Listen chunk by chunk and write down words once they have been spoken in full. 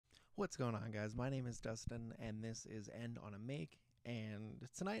What's going on, guys? My name is Dustin, and this is End on a Make. And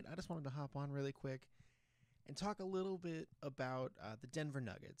tonight, I just wanted to hop on really quick and talk a little bit about the Denver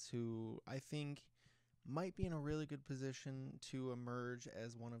Nuggets, who I think might be in a really good position to emerge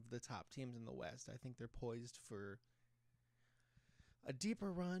as one of the top teams in the West. I think they're poised for a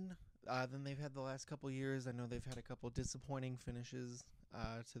deeper run than they've had the last couple years. I know they've had a couple disappointing finishes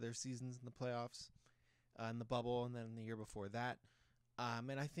to their seasons in the playoffs, in the bubble, and then the year before that.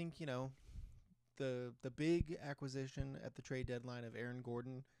 And I think, the big acquisition at the trade deadline of Aaron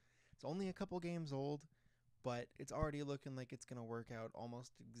Gordon, it's only a couple games old, but it's already looking like it's going to work out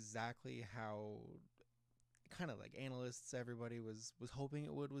almost exactly how kind of like analysts, everybody was hoping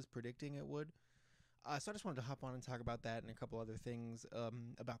it would, was predicting it would. So I just wanted to hop on and talk about that and a couple other things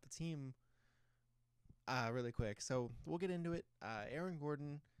about the team really quick. So we'll get into it. Aaron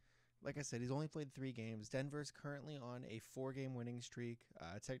Gordon, like I said, he's only played 3 games. Denver's currently on a 4-game winning streak.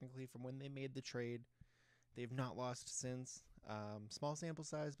 Technically, from when they made the trade, they've not lost since. Small sample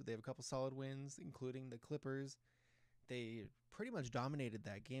size, but they have a couple solid wins, including the Clippers. They pretty much dominated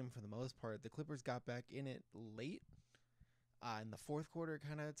that game for the most part. The Clippers got back in it late. In the fourth quarter,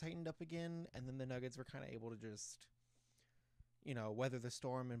 kind of tightened up again, and then the Nuggets were kind of able to just, weather the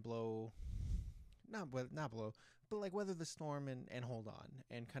storm and blow, not blow, but like weather the storm and hold on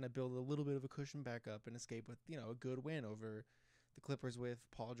and kind of build a little bit of a cushion back up and escape with, a good win over the Clippers with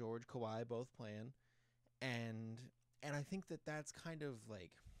Paul George, Kawhi both playing. And I think that that's kind of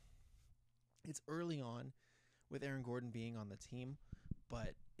like, it's early on with Aaron Gordon being on the team,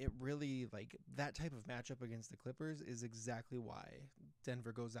 but it really, like, that type of matchup against the Clippers is exactly why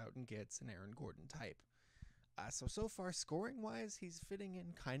Denver goes out and gets an Aaron Gordon type. So far, scoring-wise, he's fitting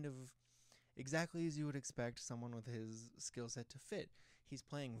in kind of exactly as you would expect someone with his skill set to fit. He's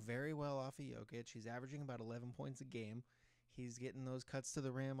playing very well off of Jokic. He's averaging about 11 points a game. He's getting those cuts to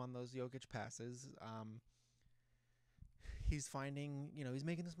the rim on those Jokic passes. He's finding, he's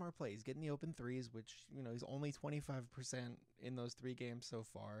making the smart plays, getting the open threes, which, he's only 25% in those 3 games so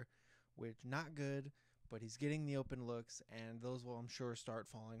far, which not good, but he's getting the open looks, and those will, I'm sure, start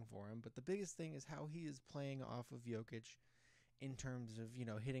falling for him. But the biggest thing is how he is playing off of Jokic in terms of,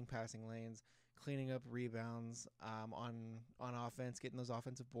 hitting passing lanes, cleaning up rebounds on offense, getting those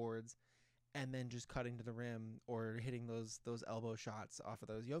offensive boards, and then just cutting to the rim or hitting those elbow shots off of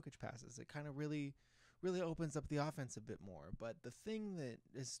those Jokic passes. It kind of really opens up the offense a bit more. But the thing that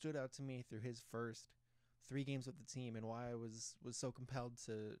has stood out to me through his first 3 games with the team and why I was so compelled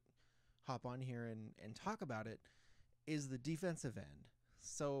to hop on here and talk about it is the defensive end.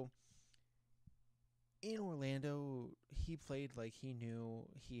 So in Orlando, he played like he knew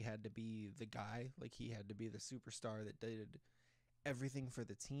he had to be the guy, like he had to be the superstar that did everything for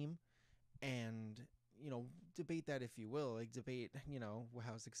the team. And, debate that if you will, like debate,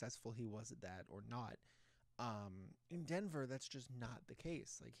 how successful he was at that or not. In Denver, that's just not the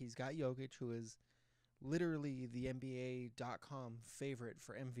case. Like, he's got Jokic, who is literally the NBA.com favorite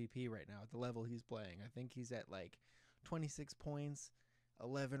for MVP right now at the level he's playing. I think he's at like 26 points,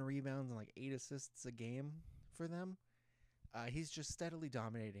 11 rebounds, and like 8 assists a game for them. He's just steadily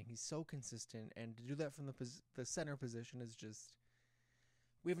dominating. He's so consistent, and to do that from the center position is just,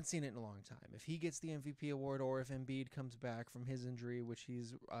 we haven't seen it in a long time. If he gets the MVP award, or if Embiid comes back from his injury, which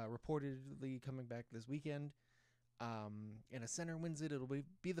he's reportedly coming back this weekend, and a center wins it, it'll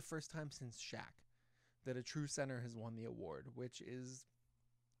be the first time since Shaq that a true center has won the award, which is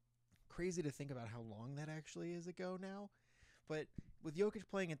crazy to think about how long that actually is ago now. But with Jokic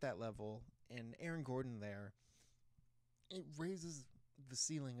playing at that level and Aaron Gordon there, it raises the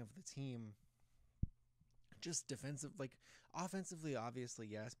ceiling of the team. Just defensive, like offensively, obviously,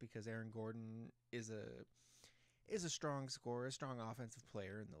 yes, because Aaron Gordon is a strong scorer, a strong offensive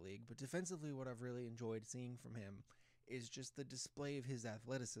player in the league. But defensively, what I've really enjoyed seeing from him is just the display of his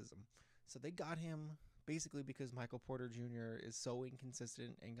athleticism. So they got him basically because Michael Porter Jr. is so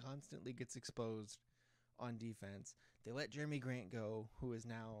inconsistent and constantly gets exposed on defense. They let Jeremy Grant go, who is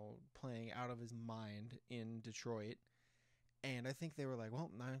now playing out of his mind in Detroit. And I think they were like,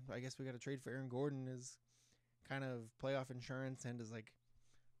 well, I guess we got to trade for Aaron Gordon as kind of playoff insurance, and is like,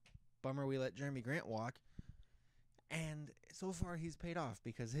 bummer we let Jeremy Grant walk. And so far he's paid off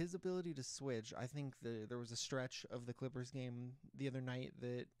because his ability to switch, I think there was a stretch of the Clippers game the other night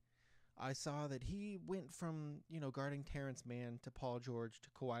that I saw that he went from, guarding Terrence Mann to Paul George to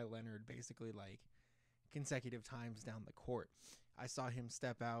Kawhi Leonard basically like consecutive times down the court. I saw him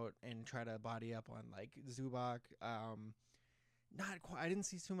step out and try to body up on like Zubac. Not quite. I didn't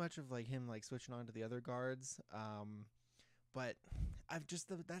see too much of like him like switching on to the other guards. But I've just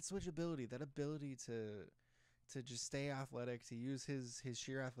that switchability, that ability to to just stay athletic, to use his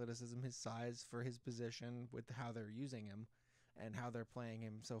sheer athleticism, his size for his position with how they're using him and how they're playing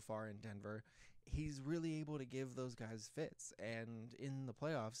him so far in Denver. He's really able to give those guys fits, and in the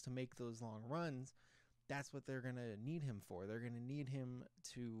playoffs to make those long runs, that's what they're going to need him for. They're going to need him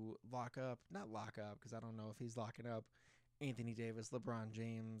to not lock up, because I don't know if he's locking up Anthony Davis, LeBron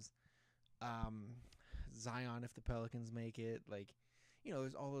James, um, Zion if the Pelicans make it. Like,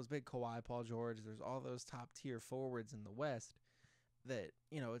 there's all those big Kawhi, Paul George. There's all those top tier forwards in the West that,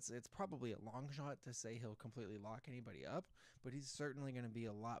 it's probably a long shot to say he'll completely lock anybody up, but he's certainly going to be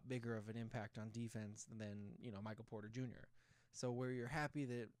a lot bigger of an impact on defense than, Michael Porter Jr. So where you're happy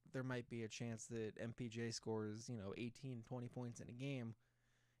that there might be a chance that MPJ scores, 18, 20 points in a game,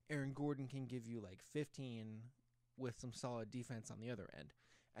 Aaron Gordon can give you like 15 with some solid defense on the other end.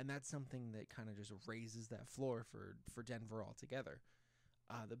 And that's something that kind of just raises that floor for Denver altogether.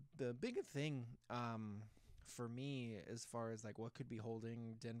 The big thing for me as far as like what could be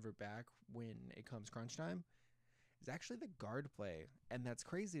holding Denver back when it comes crunch time is actually the guard play. And that's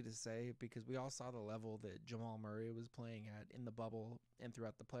crazy to say because we all saw the level that Jamal Murray was playing at in the bubble and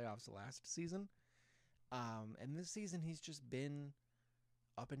throughout the playoffs last season. And this season he's just been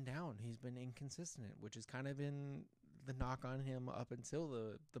up and down. He's been inconsistent, which has kind of been the knock on him up until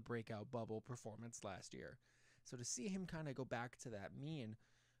the breakout bubble performance last year. So to see him kind of go back to that mean,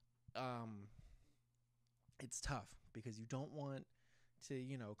 it's tough because you don't want to,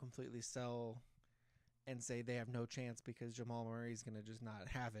 completely sell and say they have no chance because Jamal Murray's going to just not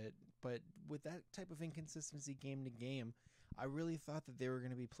have it. But with that type of inconsistency game to game, I really thought that there were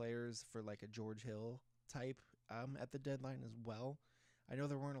going to be players for like a George Hill type at the deadline as well. I know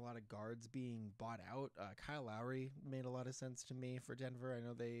there weren't a lot of guards being bought out. Kyle Lowry made a lot of sense to me for Denver. I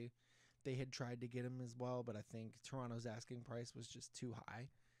know they had tried to get him as well, but I think Toronto's asking price was just too high.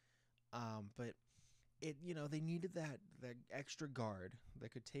 But they needed that extra guard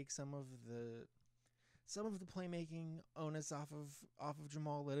that could take some of the playmaking onus off of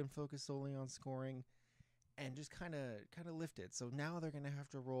Jamal, let him focus solely on scoring, and just kind of lift it. So now they're gonna have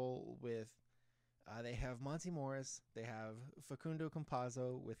to roll with. They have Monty Morris. They have Facundo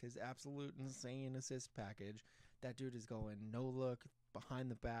Campazzo with his absolute insane assist package. That dude is going no look, behind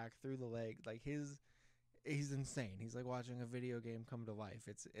the back, through the leg. Like he's insane. He's like watching a video game come to life.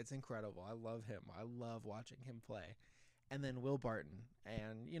 It's incredible. I love him. I love watching him play. And then Will Barton.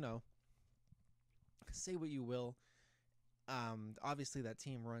 And, say what you will. Obviously that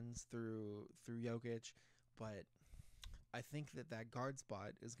team runs through Jokic, but I think that guard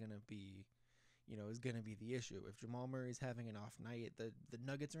spot is going to be the issue. If Jamal Murray's having an off night, the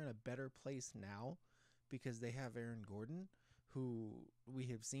Nuggets are in a better place now because they have Aaron Gordon, who we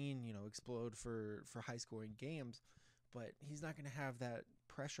have seen, explode for high-scoring games, but he's not going to have that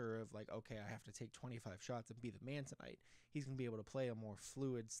pressure of like, okay, I have to take 25 shots and be the man tonight. He's going to be able to play a more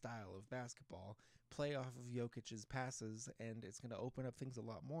fluid style of basketball, play off of Jokic's passes, and it's going to open up things a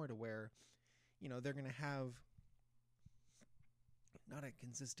lot more to where, they're going to have not a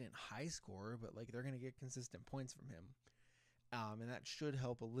consistent high score, but like they're going to get consistent points from him. And that should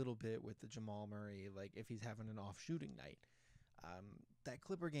help a little bit with the Jamal Murray, like if he's having an off shooting night. That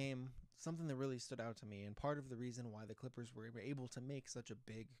Clipper game, something that really stood out to me, and part of the reason why the Clippers were able to make such a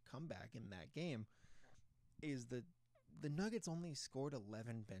big comeback in that game is that the Nuggets only scored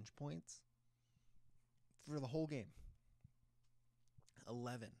 11 bench points for the whole game.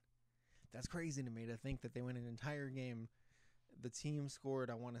 11. That's crazy to me to think that they went an entire game. The team scored,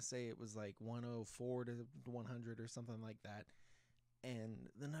 I want to say it was like 104 to 100 or something like that. And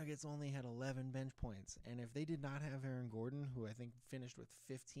the Nuggets only had 11 bench points. And if they did not have Aaron Gordon, who I think finished with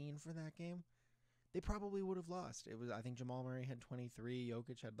 15 for that game, they probably would have lost. I think Jamal Murray had 23.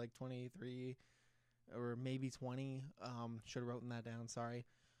 Jokic had like 23 or maybe 20. Should have written that down. Sorry.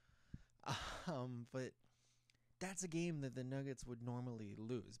 But that's a game that the Nuggets would normally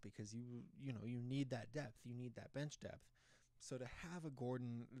lose because you need that depth. You need that bench depth. So to have a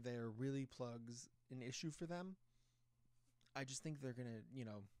Gordon there really plugs an issue for them. I just think they're gonna,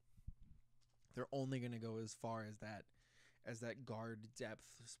 they're only gonna go as far as that guard depth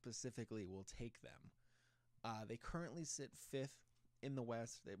specifically will take them. They currently sit 5th in the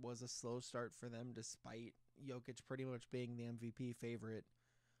West. It was a slow start for them, despite Jokic pretty much being the MVP favorite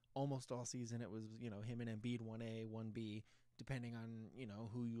almost all season. It was him and Embiid 1A, 1B, depending on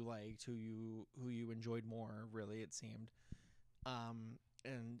who you liked, who you enjoyed more. Really, it seemed.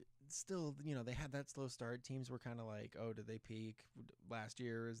 And still, they had that slow start. Teams were kind of like, oh, did they peak last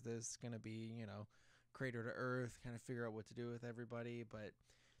year? Is this going to be, crater to earth, kind of figure out what to do with everybody? But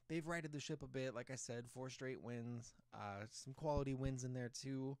they've righted the ship a bit. Like I said, 4 straight wins, some quality wins in there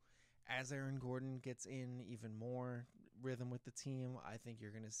too. as Aaron Gordon gets in even more rhythm with the team, I think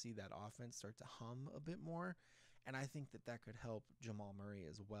you're going to see that offense start to hum a bit more. And I think that that could help Jamal Murray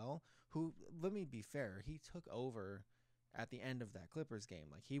as well, who, let me be fair, he took over at the end of that Clippers game.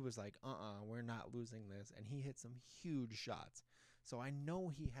 Like, he was like, we're not losing this. And he hit some huge shots. So I know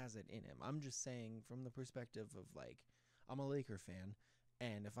he has it in him. I'm just saying from the perspective of, like, I'm a Laker fan.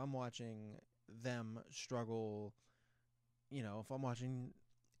 And if I'm watching them struggle, if I'm watching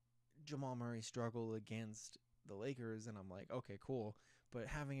Jamal Murray struggle against the Lakers, and I'm like, okay, cool. But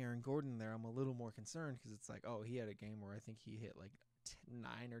having Aaron Gordon there, I'm a little more concerned because it's like, oh, he had a game where I think he hit like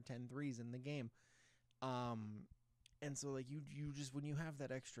 9 or 10 threes in the game. And so like you just, when you have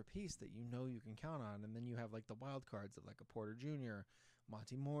that extra piece that you know you can count on, and then you have like the wild cards of like a Porter Jr.,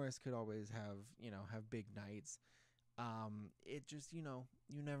 Monty Morris could always have big nights. It just, you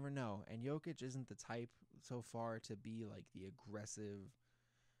never know. And Jokic isn't the type so far to be like the aggressive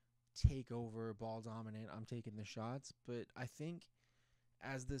take over, ball dominant, I'm taking the shots. But I think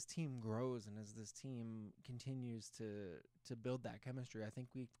as this team grows and as this team continues to build that chemistry, I think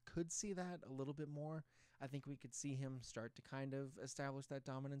we could see that a little bit more. I think we could see him start to kind of establish that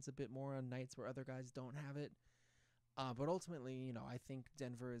dominance a bit more on nights where other guys don't have it. But ultimately, I think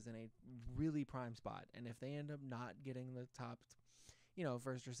Denver is in a really prime spot. And if they end up not getting the top,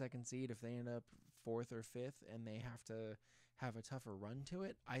 first or second seed, if they end up fourth or fifth and they have to have a tougher run to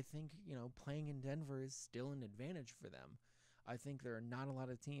it, I think, playing in Denver is still an advantage for them. I think there are not a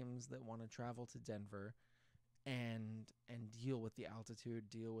lot of teams that want to travel to Denver and deal with the altitude,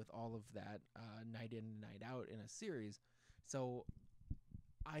 deal with all of that night in and night out in a series. So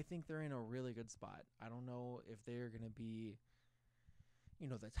I think they're in a really good spot. I don't know if they're going to be,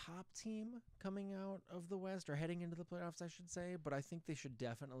 the top team coming out of the West or heading into the playoffs, I should say, but I think they should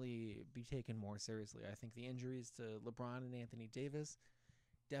definitely be taken more seriously. I think the injuries to LeBron and Anthony Davis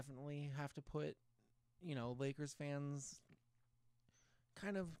definitely have to put, Lakers fans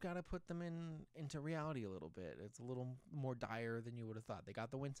kind of got to put them into reality a little bit. It's a little more dire than you would have thought. They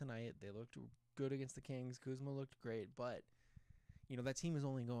got the win tonight. They looked good against the Kings. Kuzma looked great, but that team is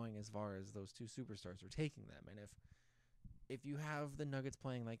only going as far as those two superstars are taking them. And if you have the Nuggets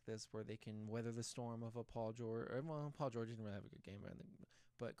playing like this, where they can weather the storm of a Paul George, Paul George didn't really have a good game,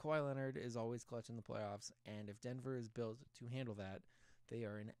 but Kawhi Leonard is always clutch in the playoffs, and if Denver is built to handle that, they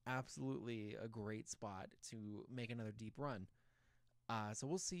are in absolutely a great spot to make another deep run. So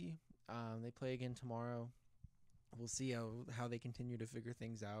we'll see. They play again tomorrow. We'll see how they continue to figure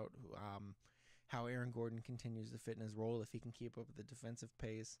things out. How Aaron Gordon continues to fit in his role, if he can keep up with the defensive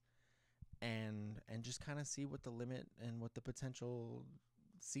pace, and just kind of see what the limit and what the potential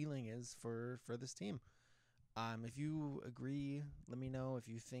ceiling is for this team. If you agree, let me know. If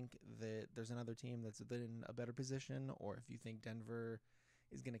you think that there's another team that's in a better position, or if you think Denver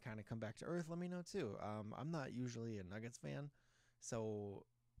is going to kind of come back to earth, let me know too. I'm not usually a Nuggets fan, so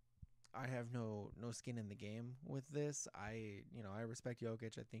I have no skin in the game with this. I respect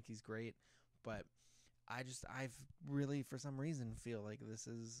Jokic. I think he's great, but I've really, for some reason, feel like this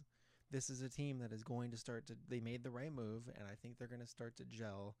is a team that is going to start to, they made the right move, and I think they're going to start to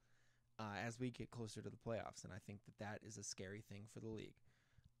gel as we get closer to the playoffs, and I think that is a scary thing for the league.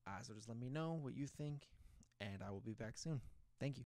 So just let me know what you think, and I will be back soon. Thank you.